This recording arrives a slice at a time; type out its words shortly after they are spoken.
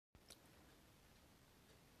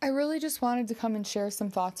I really just wanted to come and share some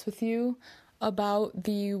thoughts with you about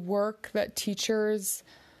the work that teachers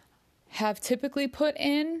have typically put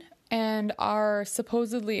in and are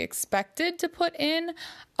supposedly expected to put in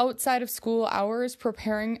outside of school hours,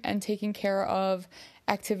 preparing and taking care of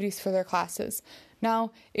activities for their classes.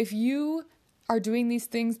 Now, if you are doing these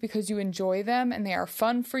things because you enjoy them and they are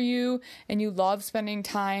fun for you and you love spending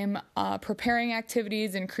time preparing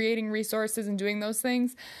activities and creating resources and doing those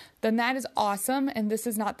things, then that is awesome, and this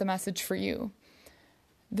is not the message for you.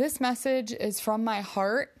 This message is from my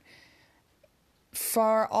heart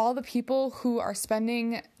for all the people who are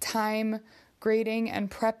spending time grading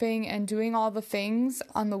and prepping and doing all the things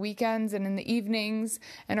on the weekends and in the evenings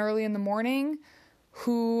and early in the morning,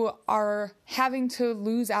 who are having to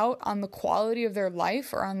lose out on the quality of their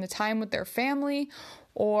life or on the time with their family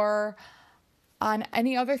or on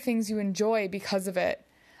any other things you enjoy because of it.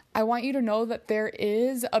 I want you to know that there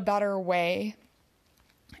is a better way.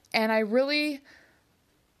 And I really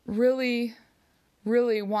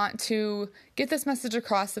want to get this message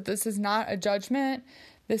across that this is not a judgment.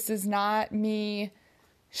 This is not me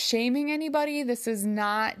shaming anybody. This is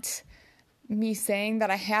not me saying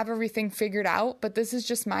that I have everything figured out, but this is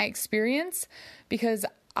just my experience because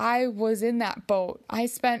I was in that boat. I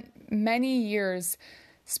spent many years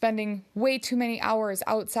spending way too many hours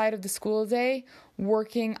outside of the school day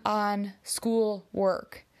working on school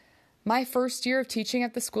work. My first year of teaching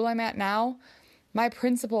at the school I'm at now, my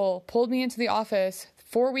principal pulled me into the office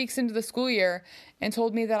 4 weeks into the school year and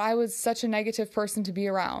told me that I was such a negative person to be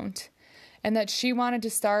around and that she wanted to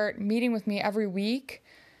start meeting with me every week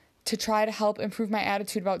to try to help improve my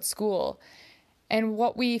attitude about school. And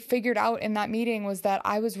what we figured out in that meeting was that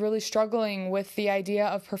I was really struggling with the idea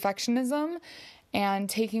of perfectionism and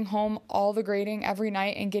taking home all the grading every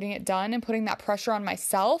night and getting it done and putting that pressure on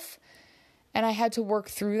myself. And I had to work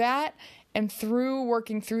through that. And through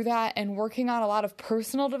working through that and working on a lot of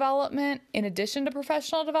personal development in addition to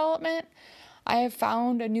professional development, I have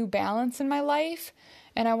found a new balance in my life.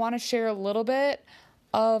 And I want to share a little bit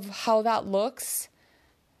of how that looks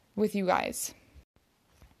with you guys.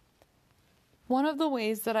 One of the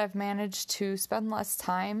ways that I've managed to spend less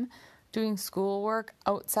time doing schoolwork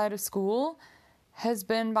outside of school has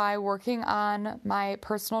been by working on my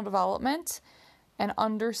personal development and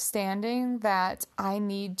understanding that I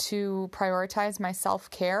need to prioritize my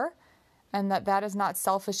self-care and that that is not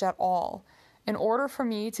selfish at all. In order for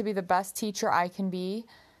me to be the best teacher I can be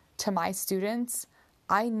to my students,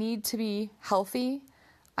 I need to be healthy,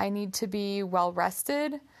 I need to be well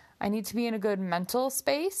rested, I need to be in a good mental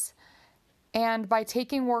space. And by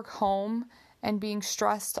taking work home and being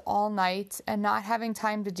stressed all night and not having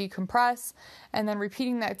time to decompress and then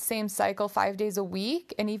repeating that same cycle 5 days a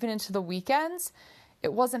week and even into the weekends,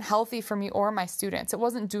 it wasn't healthy for me or my students. It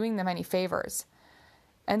wasn't doing them any favors.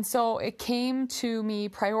 And so it came to me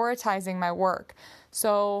prioritizing my work.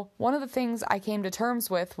 So one of the things I came to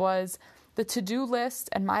terms with was the to-do list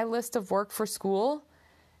and my list of work for school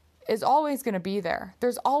is always going to be there.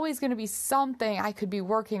 There's always going to be something I could be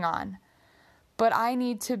working on. But I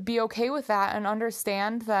need to be okay with that and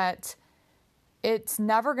understand that it's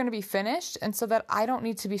never going to be finished, and so that I don't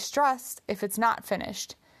need to be stressed if it's not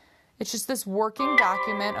finished. It's just this working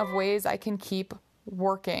document of ways I can keep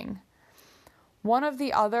working. One of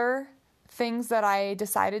the other things that I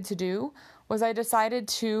decided to do was I decided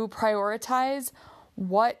to prioritize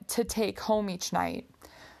what to take home each night.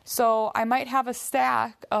 So I might have a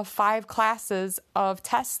stack of 5 classes of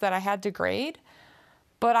tests that I had to grade,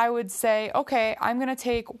 but I would say, okay, I'm going to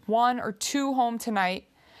take 1 or 2 home tonight,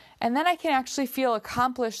 and then I can actually feel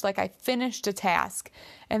accomplished, like I finished a task,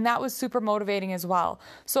 and that was super motivating as well.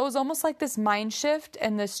 So it was almost like this mind shift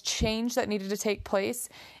and this change that needed to take place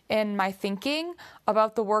in my thinking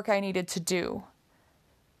about the work I needed to do.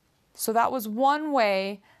 So that was one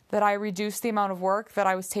way that I reduced the amount of work that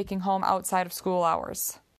I was taking home outside of school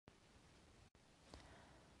hours.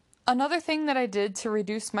 Another thing that I did to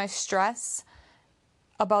reduce my stress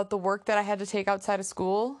about the work that I had to take outside of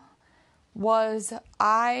school was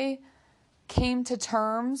I came to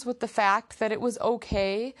terms with the fact that it was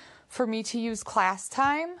okay for me to use class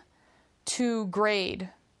time to grade.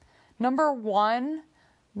 Number one,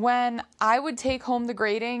 when I would take home the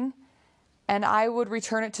grading and I would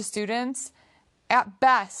return it to students, at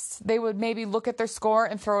best, they would maybe look at their score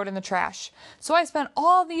and throw it in the trash. So I spent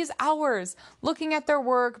all these hours looking at their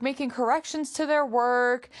work, making corrections to their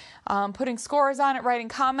work, putting scores on it, writing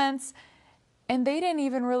comments, and they didn't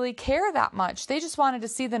even really care that much. They just wanted to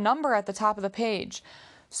see the number at the top of the page.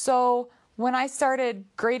 So when I started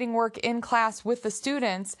grading work in class with the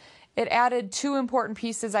students, it added 2 important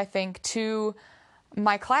pieces, I think, to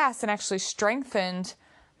my class and actually strengthened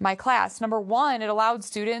my class. Number one, it allowed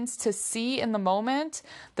students to see in the moment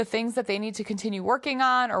the things that they need to continue working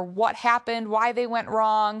on, or what happened, why they went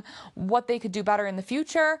wrong, what they could do better in the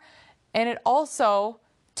future. And it also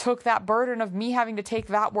took that burden of me having to take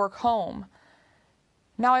that work home.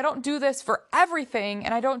 Now, I don't do this for everything,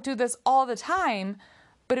 and I don't do this all the time,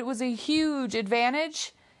 but it was a huge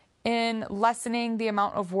advantage in lessening the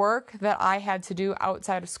amount of work that I had to do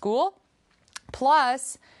outside of school.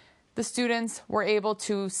 Plus, the students were able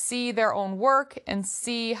to see their own work and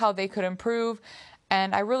see how they could improve.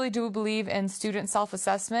 And I really do believe in student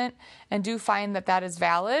self-assessment and do find that that is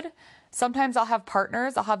valid. Sometimes I'll have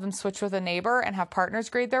partners, I'll have them switch with a neighbor and have partners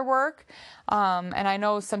grade their work. And I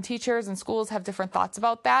know some teachers and schools have different thoughts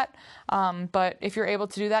about that. But if you're able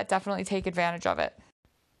to do that, definitely take advantage of it.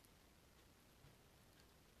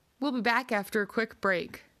 We'll be back after a quick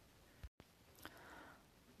break.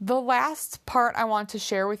 The last part I want to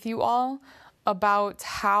share with you all about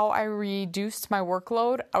how I reduced my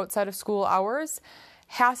workload outside of school hours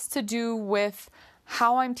has to do with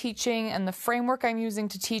how I'm teaching and the framework I'm using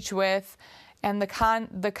to teach with and the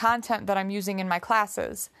content that I'm using in my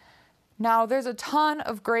classes. Now, there's a ton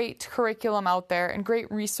of great curriculum out there and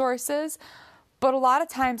great resources, but a lot of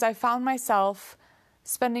times I found myself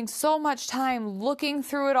spending so much time looking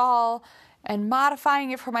through it all and modifying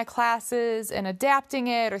it for my classes and adapting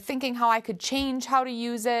it or thinking how I could change how to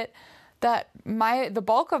use it, that the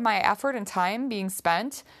bulk of my effort and time being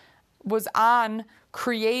spent was on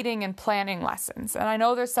creating and planning lessons. And I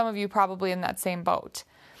know there's some of you probably in that same boat.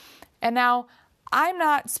 And now, I'm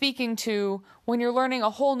not speaking to when you're learning a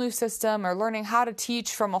whole new system or learning how to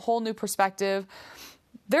teach from a whole new perspective.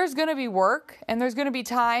 There's going to be work and there's going to be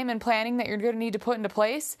time and planning that you're going to need to put into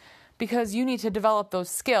place, because you need to develop those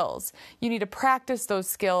skills. You need to practice those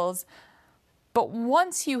skills. But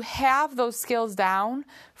once you have those skills down,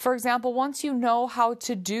 for example, once you know how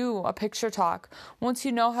to do a picture talk, once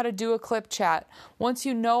you know how to do a clip chat, once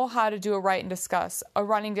you know how to do a write and discuss, a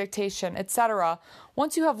running dictation, etc.,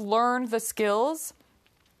 once you have learned the skills,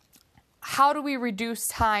 how do we reduce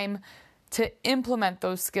time to implement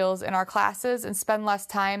those skills in our classes and spend less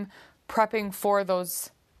time prepping for those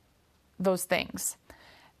things?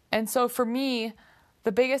 And so for me,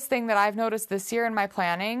 the biggest thing that I've noticed this year in my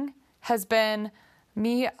planning has been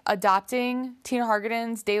me adopting Tina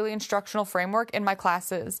Hargaden's daily instructional framework in my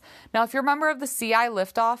classes. Now, if you're a member of the CI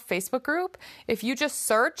Liftoff Facebook group, if you just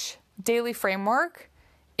search daily framework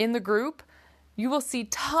in the group, you will see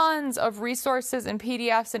tons of resources and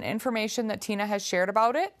PDFs and information that Tina has shared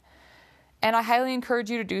about it. And I highly encourage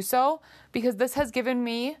you to do so, because this has given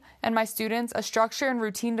me and my students a structure and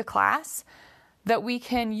routine to class that we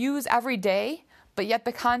can use every day, but yet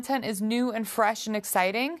the content is new and fresh and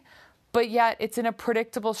exciting, but yet it's in a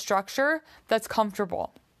predictable structure that's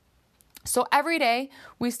comfortable. So every day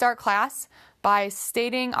we start class by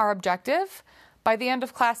stating our objective. By the end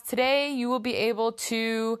of class today, you will be able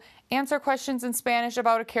to answer questions in Spanish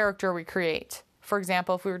about a character we create. For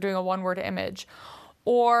example, if we were doing a one-word image.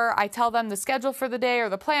 Or I tell them the schedule for the day or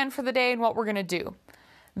the plan for the day and what we're going to do.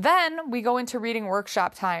 Then we go into reading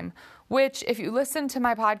workshop time, which, if you listen to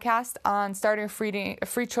my podcast on starting a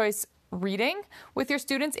free choice reading with your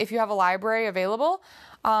students, if you have a library available,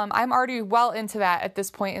 I'm already well into that at this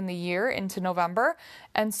point in the year, into November.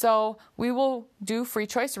 And so we will do free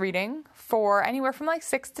choice reading for anywhere from like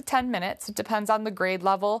 6 to 10 minutes. It depends on the grade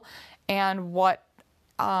level and what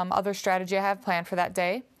other strategy I have planned for that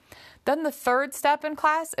day. Then the third step in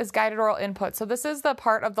class is guided oral input. So this is the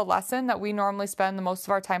part of the lesson that we normally spend the most of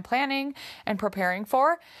our time planning and preparing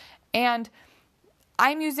for. And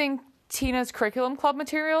I'm using Tina's Curriculum Club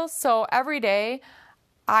materials. So every day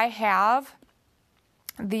I have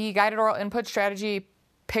the guided oral input strategy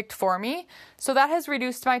picked for me. So that has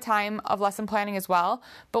reduced my time of lesson planning as well.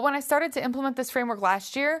 But when I started to implement this framework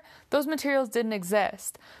last year, those materials didn't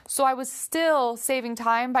exist. So I was still saving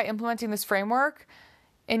time by implementing this framework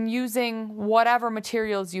and using whatever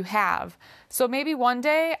materials you have. So maybe one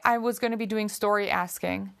day I was going to be doing story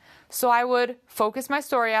asking. So I would focus my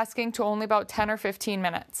story asking to only about 10 or 15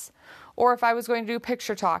 minutes. Or if I was going to do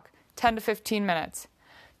picture talk, 10 to 15 minutes.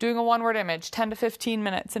 Doing a one-word image, 10 to 15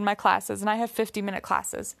 minutes in my classes, and I have 50-minute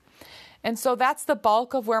classes. And so that's the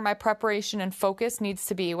bulk of where my preparation and focus needs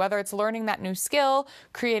to be, whether it's learning that new skill,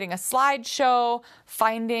 creating a slideshow,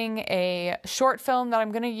 finding a short film that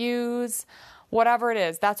I'm going to use, whatever it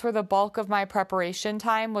is. That's where the bulk of my preparation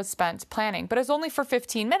time was spent planning. But it's only for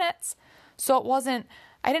 15 minutes, so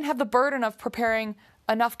I didn't have the burden of preparing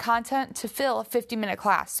enough content to fill a 50-minute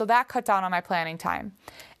class. So that cut down on my planning time.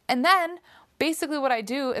 And then basically what I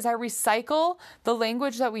do is I recycle the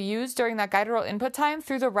language that we use during that guided oral input time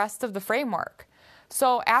through the rest of the framework.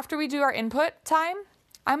 So after we do our input time,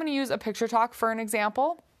 I'm going to use a picture talk for an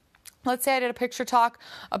example. Let's say I did a picture talk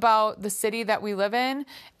about the city that we live in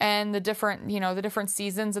and the different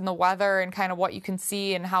seasons and the weather and kind of what you can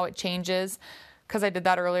see and how it changes, because I did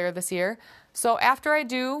that earlier this year. So after I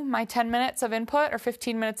do my 10 minutes of input or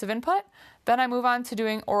 15 minutes of input, then I move on to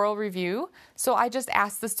doing oral review. So I just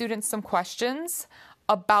ask the students some questions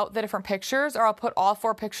about the different pictures, or I'll put all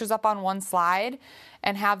 4 pictures up on one slide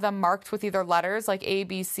and have them marked with either letters like A,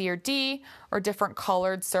 B, C, or D, or different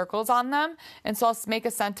colored circles on them. And so I'll make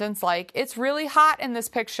a sentence like, "It's really hot in this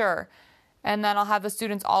picture." And then I'll have the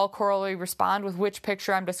students all corally respond with which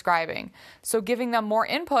picture I'm describing. So giving them more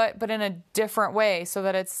input, but in a different way, so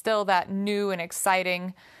that it's still that new and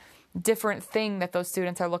exciting different thing that those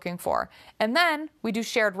students are looking for. And then we do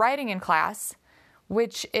shared writing in class,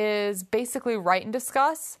 which is basically write and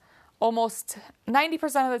discuss. Almost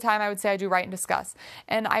 90% of the time I would say I do write and discuss.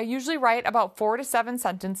 And I usually write about 4 to 7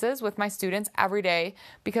 sentences with my students every day,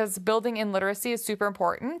 because building in literacy is super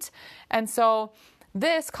important. And so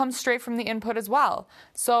this comes straight from the input as well.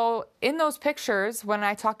 So in those pictures, when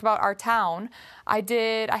I talked about our town, I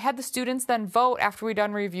had the students then vote after we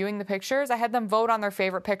done reviewing the pictures. I had them vote on their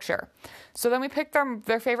favorite picture. So then we picked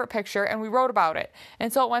their favorite picture and we wrote about it.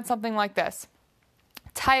 And so it went something like this.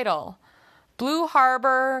 Title: Blue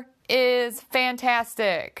Harbor is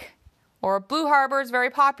fantastic, or Blue Harbor is very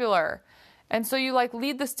popular. And so you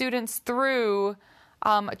lead the students through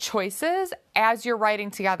choices as you're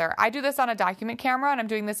writing together. I do this on a document camera, and I'm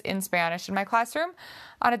doing this in Spanish in my classroom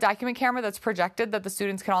on a document camera that's projected that the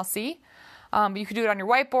students can all see. You could do it on your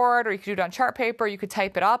whiteboard, or you could do it on chart paper. You could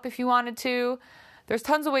type it up if you wanted to. There's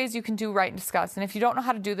tons of ways you can do write and discuss. And if you don't know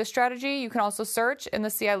how to do this strategy, you can also search in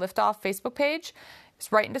the CI Liftoff Facebook page.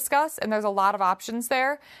 It's write and discuss, and there's a lot of options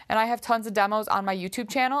there. And I have tons of demos on my YouTube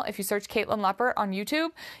channel. If you search Caitlin Leppert on YouTube,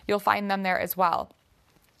 you'll find them there as well.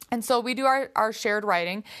 And so we do our shared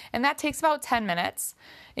writing, and that takes about 10 minutes.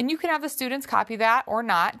 And you can have the students copy that or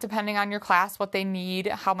not, depending on your class, what they need,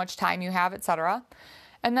 how much time you have, etc.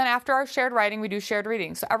 And then after our shared writing, we do shared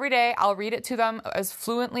reading. So every day I'll read it to them as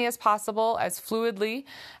fluently as possible, as fluidly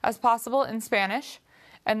as possible in Spanish.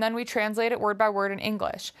 And then we translate it word by word in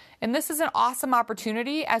English. And this is an awesome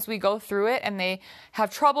opportunity as we go through it and they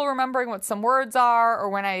have trouble remembering what some words are, or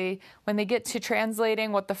when they get to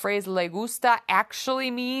translating what the phrase le gusta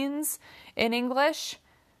actually means in English.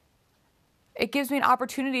 It gives me an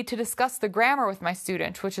opportunity to discuss the grammar with my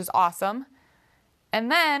student, which is awesome.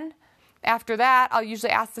 And then after that, I'll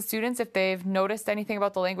usually ask the students if they've noticed anything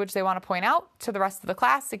about the language they want to point out to the rest of the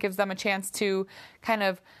class. It gives them a chance to kind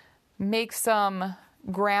of make some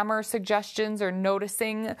grammar suggestions or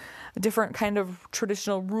noticing different kind of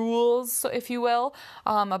traditional rules, if you will,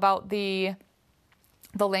 about the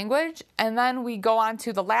language. And then we go on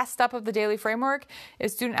to the last step of the daily framework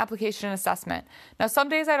is student application and assessment. Now, some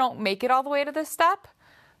days I don't make it all the way to this step,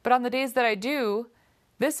 but on the days that I do,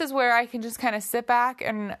 this is where I can just kind of sit back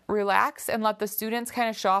and relax and let the students kind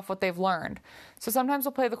of show off what they've learned. So sometimes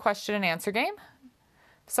we'll play the question and answer game.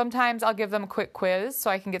 Sometimes I'll give them a quick quiz so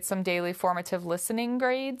I can get some daily formative listening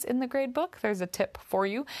grades in the grade book. There's a tip for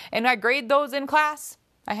you. And I grade those in class.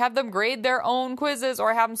 I have them grade their own quizzes,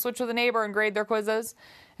 or I have them switch with a neighbor and grade their quizzes.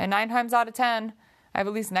 And 9 times out of 10, I have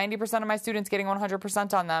at least 90% of my students getting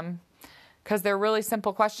 100% on them, because they're really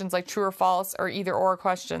simple questions like true or false or either or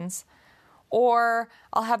questions. Or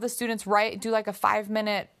I'll have the students do like a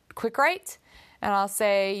 5-minute quick write. And I'll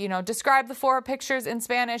say, describe the 4 pictures in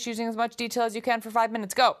Spanish using as much detail as you can for 5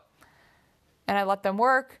 minutes. Go. And I let them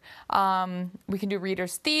work. We can do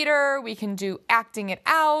reader's theater. We can do acting it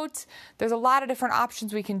out. There's a lot of different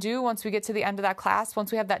options we can do once we get to the end of that class,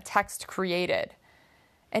 once we have that text created.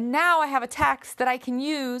 And now I have a text that I can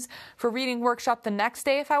use for reading workshop the next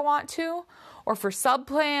day if I want to, or for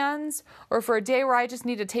sub-plans, or for a day where I just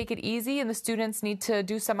need to take it easy and the students need to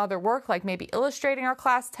do some other work, like maybe illustrating our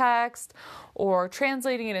class text, or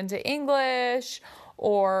translating it into English,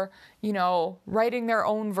 or, writing their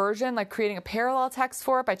own version, like creating a parallel text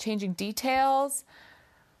for it by changing details.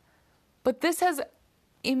 But this has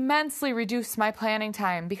immensely reduced my planning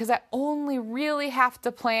time, because I only really have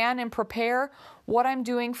to plan and prepare what I'm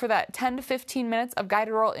doing for that 10 to 15 minutes of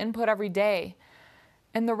guided oral input every day.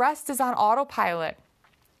 And the rest is on autopilot.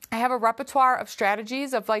 I have a repertoire of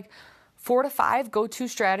strategies of 4 to 5 go-to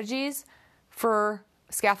strategies for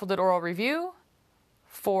scaffolded oral review,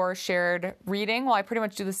 for shared reading. Well, I pretty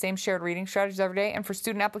much do the same shared reading strategies every day, and for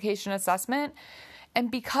student application assessment.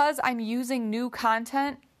 And because I'm using new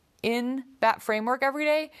content in that framework every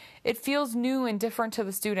day, it feels new and different to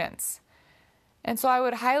the students. And so I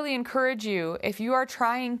would highly encourage you, if you are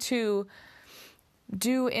trying to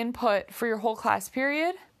do input for your whole class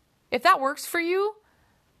period. If that works for you,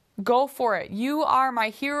 go for it. You are my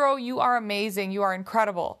hero. You are amazing. You are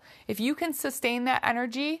incredible. If you can sustain that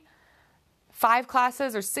energy, 5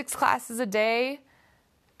 classes or 6 classes a day,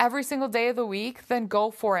 every single day of the week, then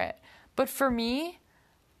go for it. But for me,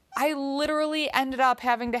 I literally ended up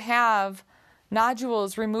having to have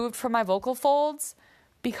nodules removed from my vocal folds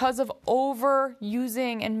because of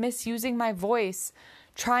overusing and misusing my voice,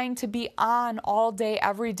 trying to be on all day,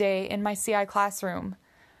 every day in my CI classroom.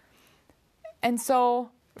 And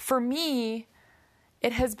so for me,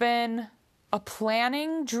 it has been a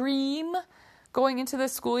planning dream going into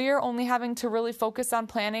this school year, only having to really focus on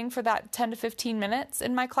planning for that 10 to 15 minutes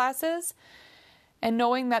in my classes, and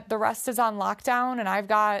knowing that the rest is on lockdown and I've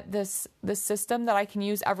got this system that I can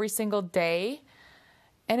use every single day.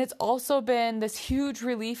 And it's also been this huge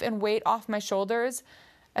relief and weight off my shoulders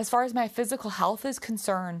as far as my physical health is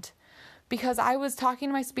concerned. Because I was talking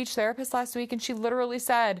to my speech therapist last week and she literally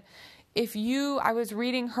said, I was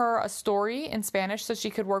reading her a story in Spanish so she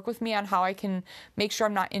could work with me on how I can make sure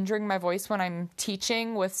I'm not injuring my voice when I'm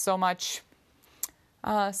teaching with so much,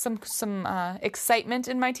 some excitement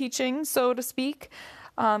in my teaching, so to speak.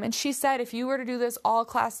 And she said, if you were to do this all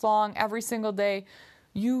class long, every single day,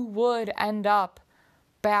 you would end up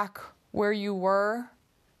back where you were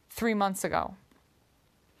 3 months ago.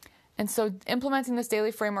 And so implementing this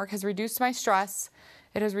daily framework has reduced my stress.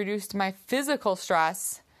 It has reduced my physical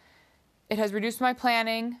stress. It has reduced my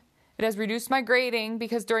planning. It has reduced my grading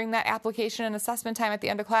because during that application and assessment time at the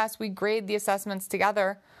end of class, we grade the assessments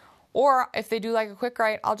together. Or if they do like a quick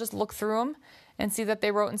write, I'll just look through them and see that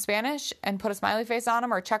they wrote in Spanish and put a smiley face on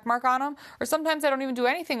them or a check mark on them. Or sometimes I don't even do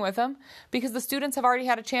anything with them because the students have already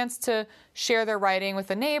had a chance to share their writing with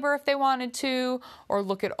a neighbor if they wanted to, or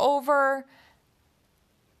look it over.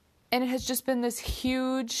 And it has just been this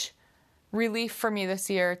huge relief for me this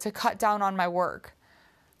year to cut down on my work.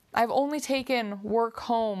 I've only taken work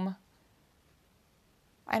home,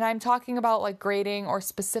 and I'm talking about like grading or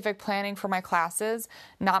specific planning for my classes,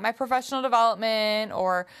 not my professional development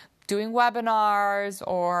or doing webinars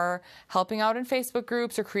or helping out in Facebook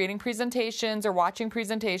groups or creating presentations or watching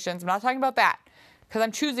presentations. I'm not talking about that because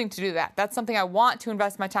I'm choosing to do that. That's something I want to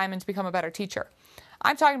invest my time in to become a better teacher.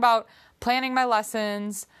 I'm talking about planning my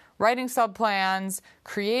lessons, writing subplans,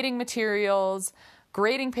 creating materials,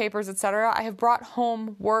 grading papers, etc. I have brought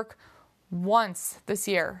home work once this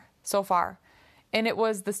year so far. And it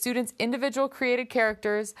was the students' individual created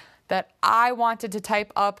characters that I wanted to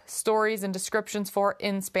type up stories and descriptions for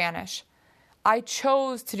in Spanish. I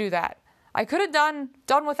chose to do that. I could have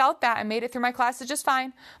done without that and made it through my classes just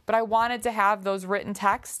fine, but I wanted to have those written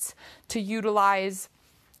texts to utilize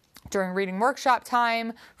during reading workshop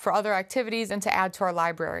time for other activities and to add to our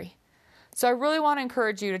library. So I really want to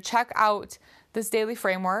encourage you to check out this daily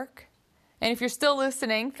framework. And if you're still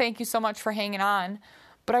listening, thank you so much for hanging on.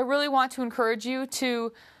 But I really want to encourage you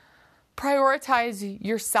to prioritize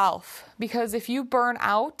yourself, because if you burn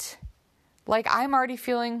out, like I'm already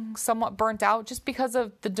feeling somewhat burnt out just because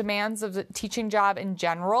of the demands of the teaching job in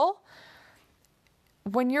general.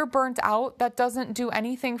 When you're burnt out, that doesn't do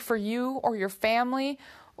anything for you or your family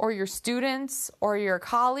or your students or your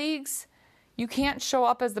colleagues. You can't show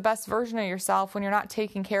up as the best version of yourself when you're not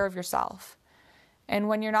taking care of yourself. And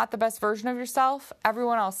when you're not the best version of yourself,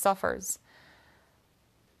 everyone else suffers.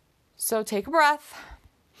 So take a breath.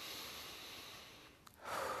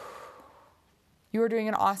 You are doing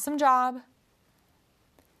an awesome job.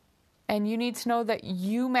 And you need to know that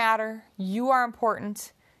you matter. You are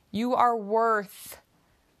important. You are worth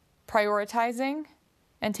prioritizing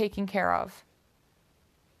and taking care of.